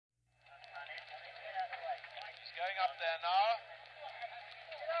up there now.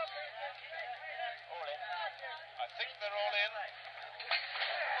 All in. I think they're all in.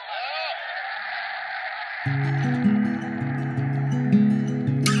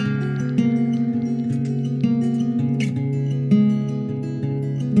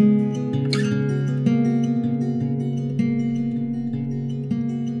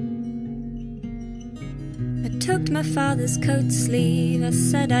 My father's coat sleeve, I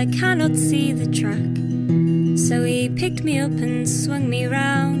said I cannot see the track. So he picked me up and swung me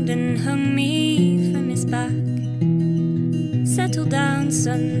round and hung me from his back. Settle down,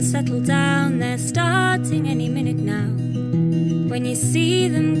 son, settle down, they're starting any minute now. When you see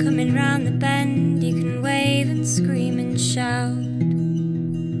them coming round the bend, you can wave and scream and shout.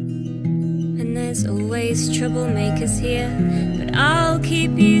 And there's always troublemakers here, but I'll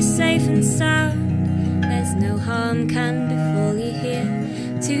keep you safe and sound. There's no harm can befall you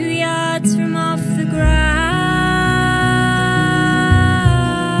here, 2 yards from off the ground.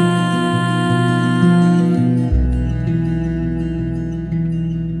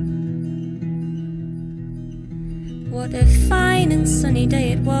 What a fine and sunny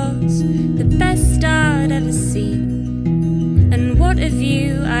day it was, the best I'd ever seen. And what a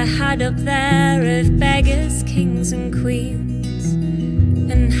view I had up there of beggars, kings and queens.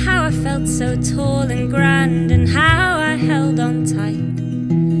 And how I felt so tall and grand, and how I held on tight.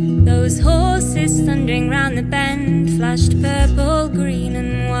 Those horses thundering round the bend flashed purple, green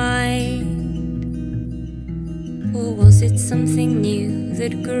and white. Or was it something new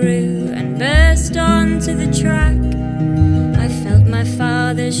that grew and burst onto the track? I felt my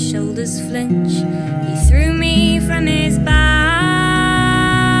father's shoulders flinch, he threw me from his back.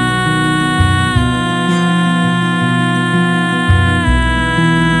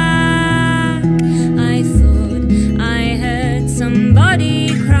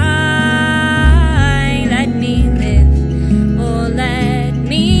 Somebody cry, let me live or let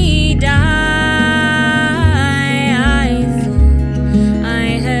me die. I thought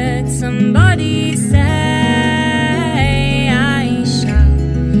I heard somebody say, I shall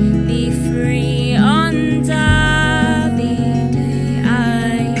be free on Derby Day.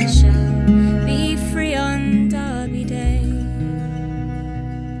 I shall be free on Derby Day.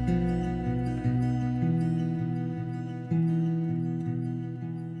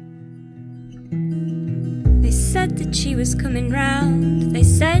 They said that she was coming round, they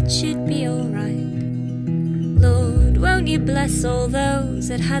said she'd be alright. Lord, won't you bless all those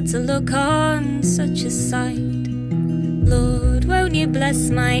that had to look on such a sight? Lord, won't you bless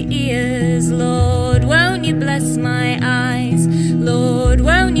my ears? Lord, won't you bless my eyes? Lord,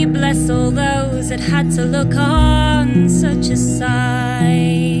 won't you bless all those that had to look on such a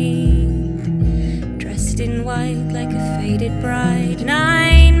sight? Dressed in white like a faded bride,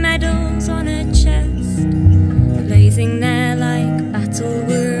 9 medals on her chest, blazing there like battle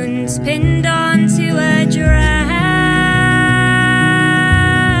wounds pinned onto her dress.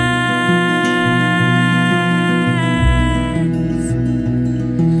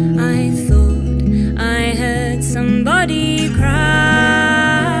 I thought I heard somebody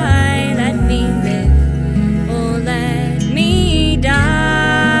cry, let me live or let me die.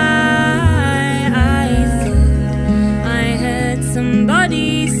 I thought I heard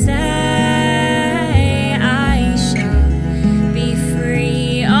somebody